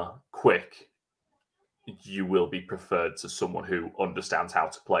are quick, you will be preferred to someone who understands how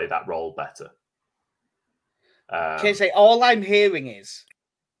to play that role better. Can I say, all I'm hearing is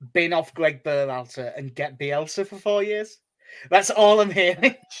bin off Greg Berhalter and get Bielsa for 4 years. That's all I'm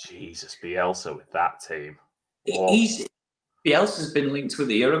hearing. Jesus, Bielsa with that team. Bielsa's been linked with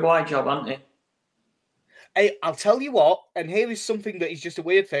the Uruguay job, hasn't he? Hey, I'll tell you what, and here is something that is just a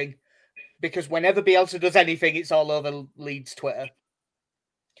weird thing, because whenever Bielsa does anything, it's all over Leeds Twitter.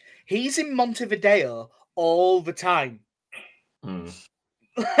 He's in Montevideo all the time.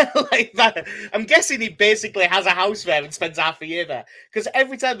 Like that. I'm guessing he basically has a house there and spends half a year there. Because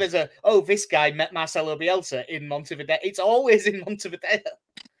every time there's this guy met Marcelo Bielsa in Montevideo, it's always in Montevideo.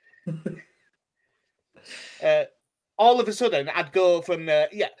 All of a sudden, I'd go from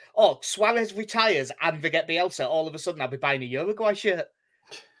Suarez retires and they get Bielsa. All of a sudden, I'll be buying a Uruguay shirt.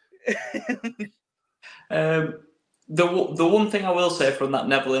 The one thing I will say from that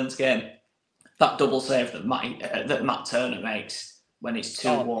Netherlands game, that double save that Matt Turner makes when it's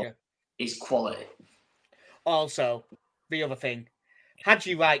 2-1 is quality. Also, the other thing,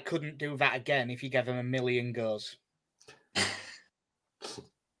 Haji Wright couldn't do that again if you gave him a million goes.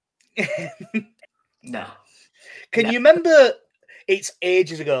 No. Can you remember? It's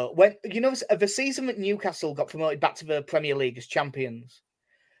ages ago when the season that Newcastle got promoted back to the Premier League as champions.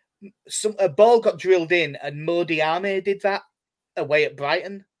 A ball got drilled in, and Mo Diame did that away at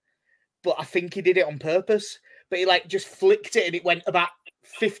Brighton. But I think he did it on purpose. But he just flicked it, and it went about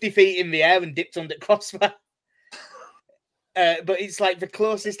 50 feet in the air and dipped under crossbar. But it's the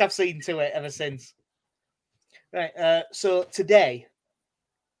closest I've seen to it ever since. Right. So today.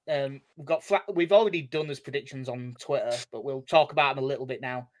 We've already done those predictions on Twitter, but we'll talk about them a little bit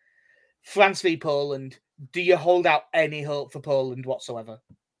now. France v Poland. Do you hold out any hope for Poland whatsoever?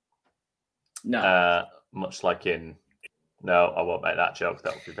 No. Much like in. No, I won't make that joke.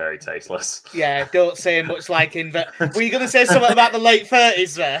 That would be very tasteless. Yeah, don't say much like in that. Were you going to say something about the late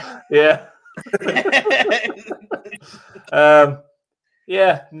 30s there? Yeah.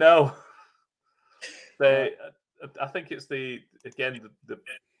 Yeah, no. I think it's the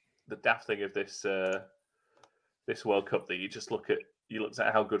daft thing of this World Cup that you looked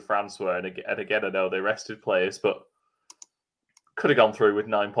at how good France were, and again I know they rested players, but could have gone through with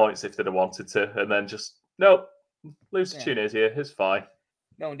 9 points if they'd have wanted to, and then just nope, lose to Tunisia, it's fine.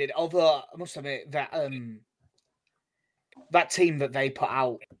 No one did. Although I must admit that that team that they put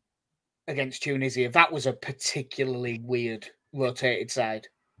out against Tunisia, that was a particularly weird rotated side.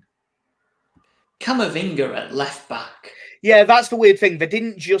 Camavinga at left back. Yeah, that's the weird thing. They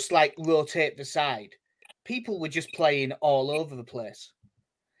didn't just rotate the side. People were just playing all over the place.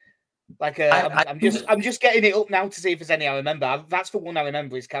 I'm just getting it up now to see if there's any I remember. That's the one I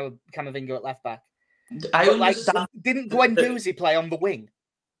remember is Camavinga at left back. I understand. Didn't Guendouzi play on the wing?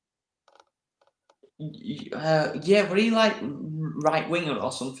 Yeah, were he right winger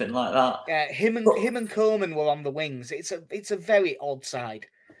or something like that? Yeah, him and Coleman were on the wings. It's a very odd side.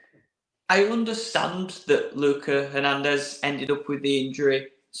 I understand that Luca Hernandez ended up with the injury,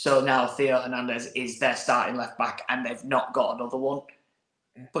 so now Theo Hernandez is their starting left back, and they've not got another one.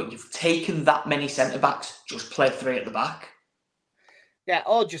 But you've taken that many centre backs, just play 3 at the back. Yeah,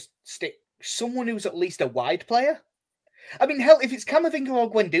 or just stick someone who's at least a wide player. I mean, hell, if it's Camavinga or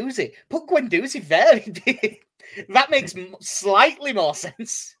Guendouzi, put Guendouzi there. That makes slightly more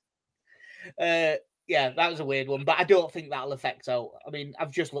sense. Yeah, that was a weird one, but I don't think that'll affect out. I mean,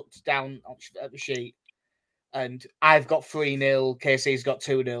 I've just looked down at the sheet, and I've got 3-0, KC's got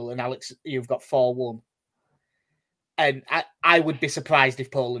 2-0, and Alex, you've got 4-1. And I would be surprised if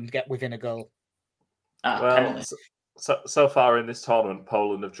Poland get within a goal. Well, so far in this tournament,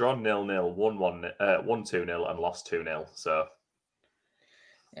 Poland have drawn 0-0, won 2-0, and lost 2-0. So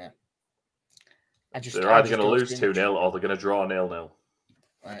yeah, they're either going to lose 2-0 or they're going to draw 0-0.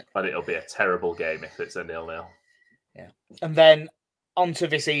 Right. And it'll be a terrible game if it's a 0-0. Yeah, and then on to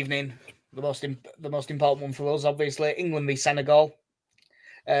this evening, the most important one for us, obviously, England v Senegal.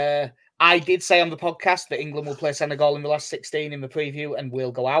 I did say on the podcast that England will play Senegal in the last 16 in the preview and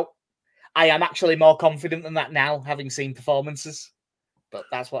will go out. I am actually more confident than that now, having seen performances. But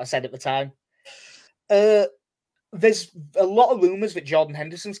that's what I said at the time. There's a lot of rumours that Jordan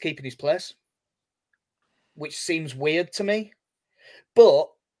Henderson's keeping his place, which seems weird to me. But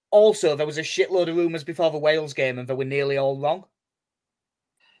also, there was a shitload of rumours before the Wales game, and they were nearly all wrong.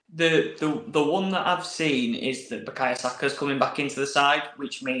 The one that I've seen is that Bukayo Saka's coming back into the side,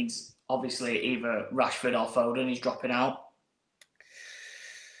 which means obviously either Rashford or Foden is dropping out.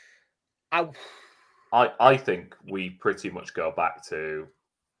 I think we pretty much go back to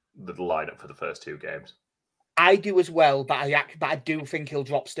the lineup for the first two games. I do as well, but I do think he'll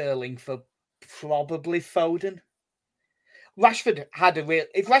drop Sterling for probably Foden. Rashford had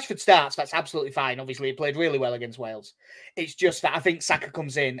if Rashford starts, that's absolutely fine. Obviously, he played really well against Wales. It's just that I think Saka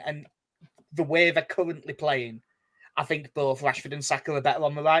comes in, and the way they're currently playing, I think both Rashford and Saka are better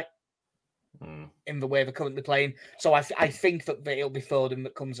on the right in the way they're currently playing. So I think that it'll be Foden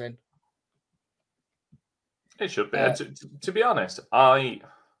that comes in. It should be. To be honest, I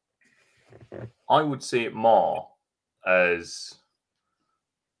would see it more as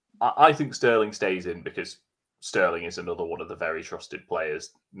I think Sterling stays in because Sterling is another one of the very trusted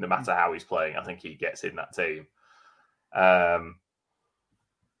players. No matter how he's playing, I think he gets in that team. I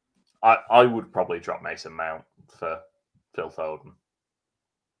would probably drop Mason Mount for Phil Foden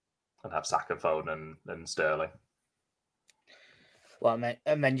and have Saka, Foden, and Sterling. Well,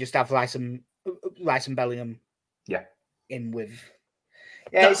 and then just have Rice and Bellingham. Yeah. In with.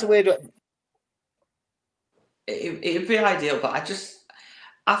 Yeah, it's a weird one. It'd be ideal, but I just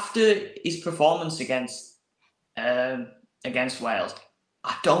after his performance against Wales,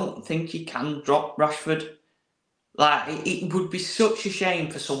 I don't think he can drop Rashford. Like, it would be such a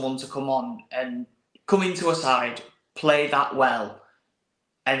shame for someone to come on and come into a side, play that well,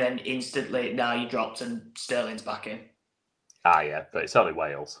 and then instantly now you dropped and Sterling's back in. Yeah, but it's only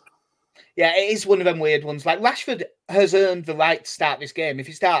Wales. Yeah, it is one of them weird ones. Like, Rashford has earned the right to start this game. If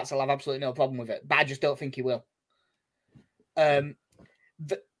he starts, I'll have absolutely no problem with it. But I just don't think he will. Do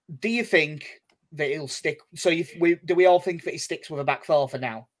you think that he'll stick? So do we all think that he sticks with a back four for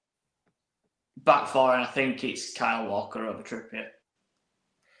now? Back four, and I think it's Kyle Walker over Trippier.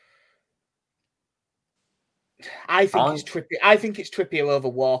 I think it's Trippier over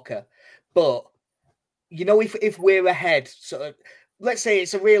Walker. But, you know, if we're ahead, so let's say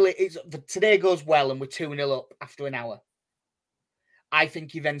today goes well and we're 2-0 up after an hour. I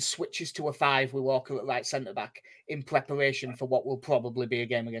think he then switches to a 5 with Walker at right centre-back in preparation for what will probably be a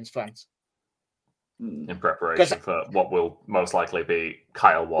game against France. In preparation for what will most likely be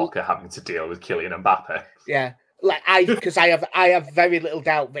Kyle Walker having to deal with Kylian Mbappe. Yeah, because I have very little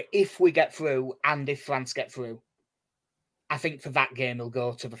doubt that if we get through and if France get through, I think for that game he'll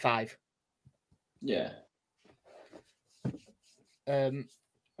go to the 5. Yeah. I'm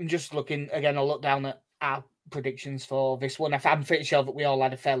just looking again. I'll look down at our predictions for this one. I'm pretty sure that we all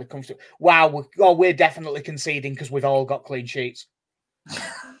had a fairly comfortable. Wow, we're definitely conceding because we've all got clean sheets.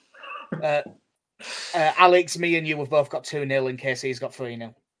 Alex, me and you have both got 2-0 and KC's got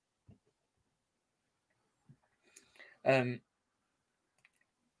 3-0.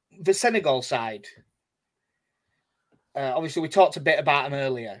 The Senegal side, obviously we talked a bit about him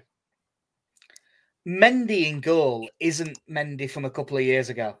earlier. Mendy in goal isn't Mendy from a couple of years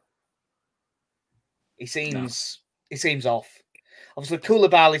ago. He seems off. Obviously,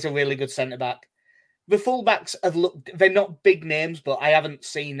 Koulibaly's a really good centre-back. The fullbacks they're not big names, but I haven't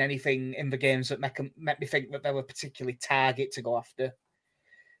seen anything in the games that make me think that they were particularly target to go after.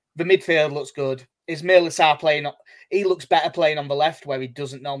 The midfield looks good. Ismail Assar playing? He looks better playing on the left where he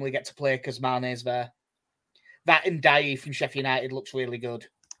doesn't normally get to play because Mane's there. That Ndiaye from Sheffield United looks really good.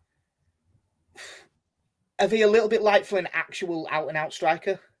 Are they a little bit light for an actual out-and-out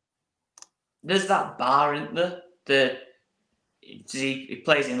striker? There's that bar, isn't there? He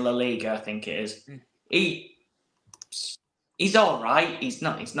plays in La Liga, I think it is. He's all right. He's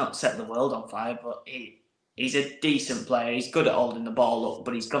not set the world on fire, but He's a decent player. He's good at holding the ball up,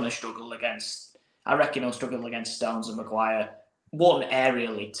 but he's going to struggle against. I reckon he'll struggle against Stones and Maguire. One,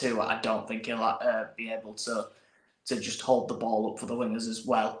 aerially. Two, I don't think he'll be able to just hold the ball up for the wingers as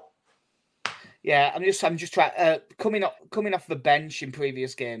well. Yeah, I'm just trying. Coming off the bench in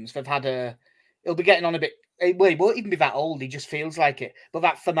previous games, they've had he'll be getting on a bit. Well, he won't even be that old. He just feels like it. But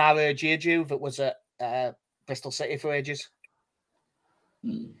that Famara Diédhiou that was at Bristol City for ages,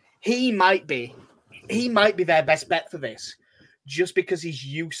 he might be their best bet for this, just because he's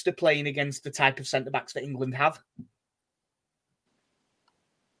used to playing against the type of centre backs that England have.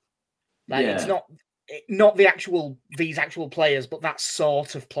 Like, it's not these actual players, but that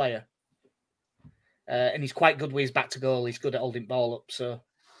sort of player. And he's quite good with his back to goal. He's good at holding ball up. So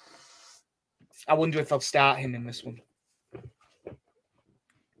I wonder if they'll start him in this one.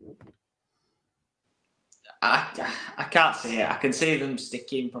 I can't see it. I can see them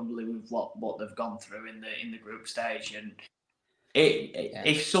sticking probably with what they've gone through in the group stage, and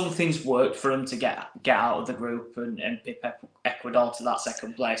if something's worked for him to get out of the group and pip Ecuador to that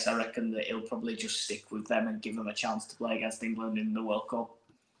second place, I reckon that he'll probably just stick with them and give them a chance to play against England in the World Cup.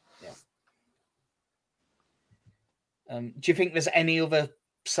 Yeah. Do you think there's any other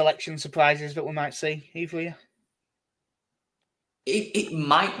selection surprises that we might see, either? It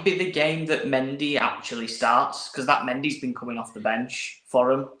might be the game that Mendy actually starts, because that Mendy's been coming off the bench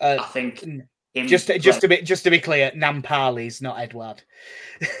for him. I think. Just to be clear, Nampali's not Edouard.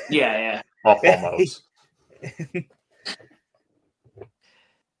 Yeah. Off almost.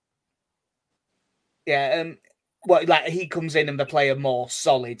 Yeah. Like he comes in and they play a more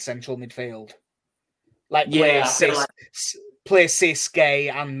solid central midfield. Like play Cis, Gay,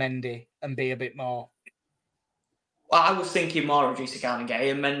 and Mendy, and be a bit more. Well, I was thinking more of Idrissa Gay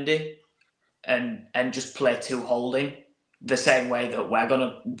and Mendy, and just play two holding the same way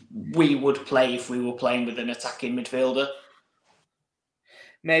that we would play if we were playing with an attacking midfielder.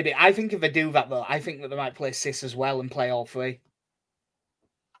 Maybe. I think if they do that though, I think that they might play Cis as well and play all three,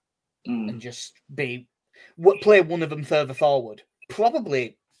 and just play one of them further forward.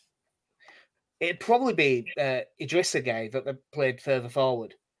 It'd probably be Idrissa Gay that they played further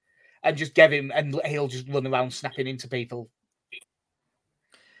forward. And just give him, and he'll just run around snapping into people.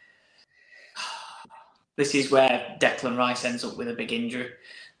 This is where Declan Rice ends up with a big injury.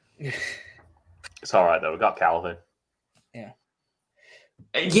 It's all right, though. We've got Calvin. Yeah.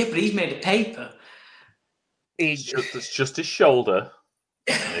 Yeah, but he's made of paper. It's just his shoulder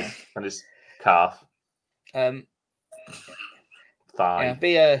and his calf. Thigh.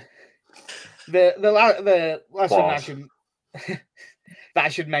 Yeah, the last thing that I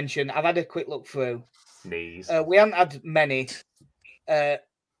should mention, I've had a quick look through. Knees. We haven't had many.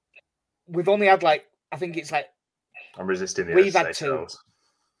 We've only had I think it's I'm resisting the we've had two.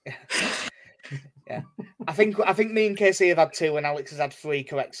 Yeah. I think me and Casey have had 2 and Alex has had 3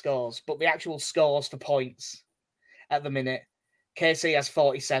 correct scores, but the actual scores for points at the minute, Casey has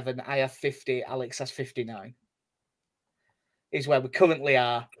 47, I have 50, Alex has 59. Is where we currently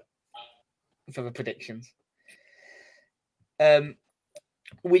are for the predictions.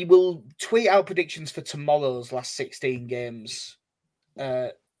 We will tweet our predictions for tomorrow's last 16 games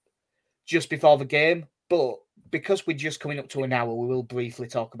just before the game, but because we're just coming up to an hour, we will briefly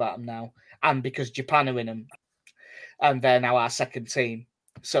talk about them now. And because Japan are in them, and they're now our second team.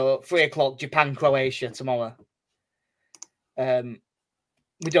 So 3:00, Japan-Croatia tomorrow.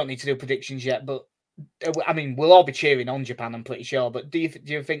 We don't need to do predictions yet, but I mean, we'll all be cheering on Japan, I'm pretty sure. But do you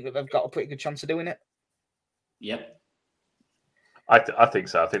think that they've got a pretty good chance of doing it? Yep. I think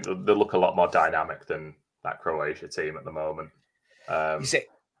so. I think they look a lot more dynamic than that Croatia team at the moment. You see,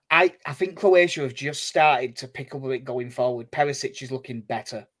 I think Croatia have just started to pick up a bit going forward. Perisic is looking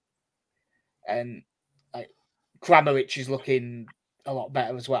better. And Kramaric is looking a lot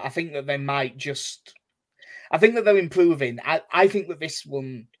better as well. I think that they might just... I think that they're improving. I think that this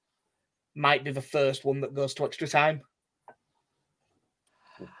one might be the first one that goes to extra time.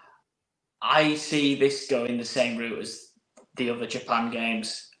 I see this going the same route as the other Japan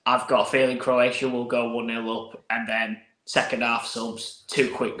games. I've got a feeling Croatia will go 1-0 up and then second half subs,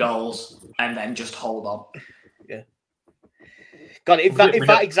 2 quick goals, and then just hold on. Yeah. God, if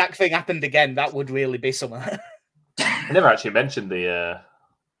that exact thing happened again, that would really be something. I never actually mentioned the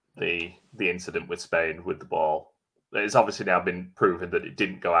incident with Spain with the ball. It's obviously now been proven that it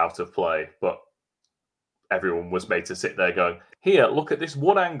didn't go out of play, but everyone was made to sit there going, here, look at this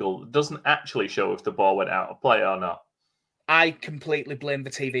one angle. It doesn't actually show if the ball went out of play or not. I completely blame the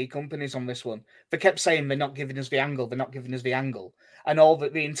TV companies on this one. They kept saying they're not giving us the angle, they're not giving us the angle. And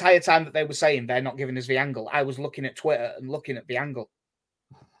the entire time that they were saying they're not giving us the angle, I was looking at Twitter and looking at the angle.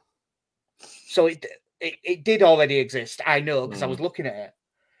 So it did already exist. I know because I was looking at it.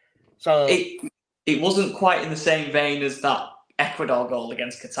 So it wasn't quite in the same vein as that Ecuador goal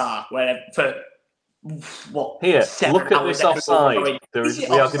against Qatar, where for what? Here, 7 look at hours this offside. going,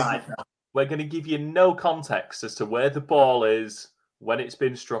 We're going to give you no context as to where the ball is, when it's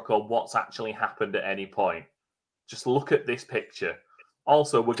been struck, or what's actually happened at any point. Just look at this picture.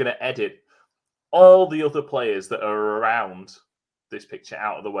 Also, we're going to edit all the other players that are around this picture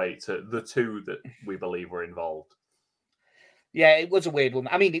out of the way to the two that we believe were involved. Yeah, it was a weird one.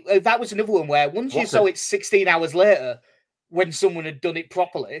 I mean, that was another one where once you saw it 16 hours later, when someone had done it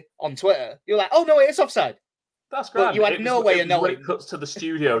properly on Twitter, you're like, oh no, it's offside. That's great. But you had no way of knowing. When it cuts to the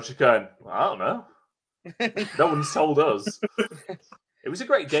studio, just going, well, I don't know. No one's told us. It was a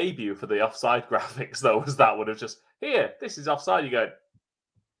great debut for the offside graphics, though, was that one of just, here, this is offside. You go,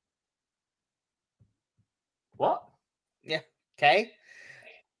 what? Yeah, okay.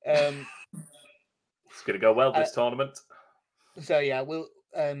 It's going to go well this tournament. So, yeah, we'll.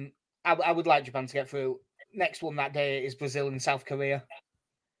 I would like Japan to get through. Next one that day is Brazil and South Korea.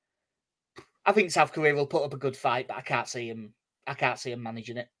 I think South Korea will put up a good fight, but I can't see him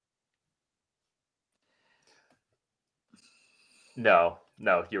managing it. No,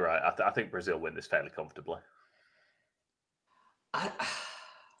 you're right. I think Brazil win this fairly comfortably. I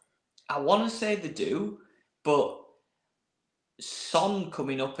want to say they do, but Son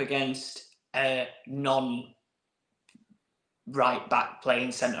coming up against a non-right back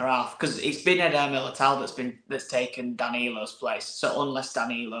playing centre half, because it's been Eder Militao that's taken Danilo's place. So unless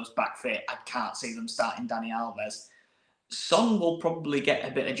Danilo's back fit, I can't see them starting Dani Alves. Son will probably get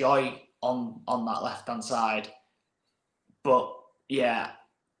a bit of joy on that left hand side, but yeah,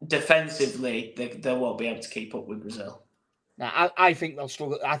 defensively they won't be able to keep up with Brazil. Now, I think they'll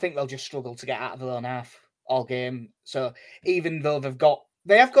struggle. I think they'll just struggle to get out of their own half all game. So even though they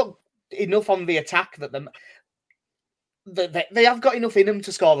have got enough on the attack that they have got enough in them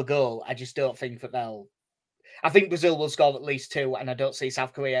to score a goal. I just don't think that they'll. I think Brazil will score at least 2, and I don't see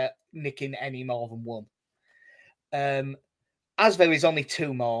South Korea nicking any more than 1. As there is only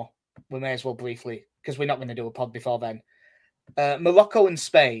 2 more, we may as well briefly, because we're not going to do a pod before then. Morocco and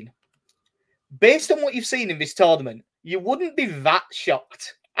Spain. Based on what you've seen in this tournament, you wouldn't be that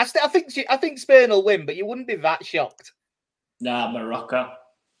shocked. I think Spain will win, but you wouldn't be that shocked. Nah, Morocco.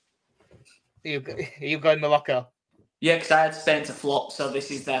 Are you going Morocco? Yeah, because I had Spain to flop, so this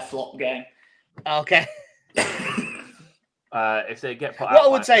is their flop game. Okay. If they get put out, what I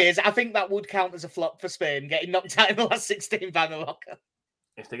would say is, I think that would count as a flop for Spain, getting knocked out in the last 16 by Morocco.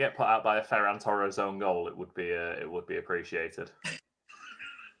 If they get put out by a Ferran Torres own goal, it would be appreciated.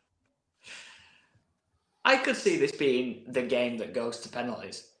 I could see this being the game that goes to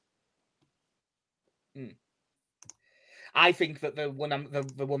penalties. I think that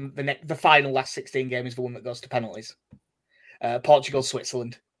the final last 16 game is the one that goes to penalties. Portugal,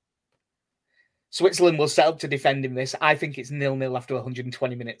 Switzerland. Switzerland will set up to defend in this. I think it's 0-0 after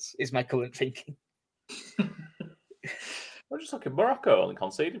 120 minutes, is my current thinking. We're just looking. Morocco only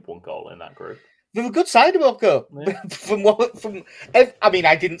conceded 1 goal in that group. They're a good side of Morocco. Yeah. I mean,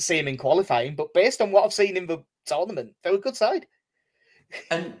 I didn't see him in qualifying, but based on what I've seen in the tournament, they're a good side.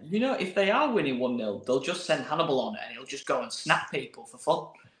 And, if they are winning 1-0, they'll just send Hannibal on it and he'll just go and snap people for fun.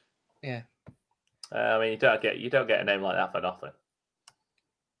 Yeah. I mean, you don't get a name like that for nothing.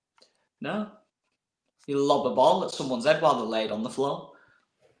 No. You lob a ball at someone's head while they're laid on the floor.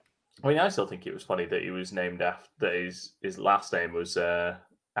 I mean, I still think it was funny that he was named after his last name was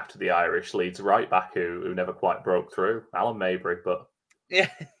after the Irish Leeds right back who never quite broke through, Alan Mabry. But yeah.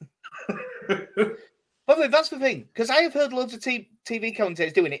 But that's the thing, because I have heard loads of TV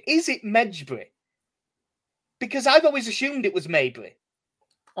commentators doing it. Is it Medjbri? Because I've always assumed it was Mabry.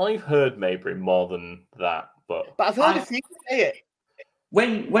 I've heard Mabry more than that, but I've heard a few say it.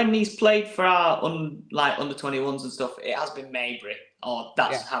 When he's played for our under 21s and stuff, it has been Mabry, or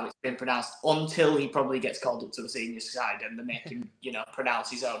that's how it's been pronounced, until he probably gets called up to the senior side and they make him,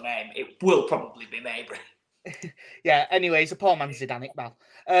 pronounce his own name. It will probably be Mabry. Yeah. Anyway, he's a poor man's Zidane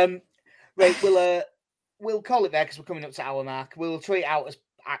Iqbal. Right, we'll call it there because we're coming up to our mark. We'll tweet out as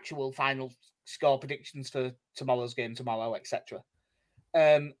actual final score predictions for tomorrow's game, etc.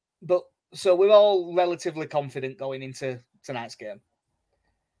 But so we're all relatively confident going into tonight's game.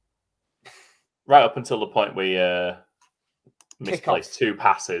 Right up until the point we misplaced 2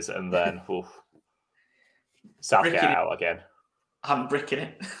 passes and then Southgate out again. I'm bricking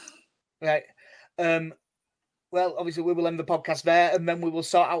it. Right. Well, obviously, we will end the podcast there, and then we will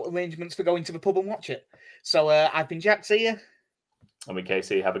sort out arrangements for going to the pub and watch it. So I've been Jack. See you. I'm in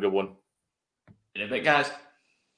KC. Have a good one. In a bit, guys.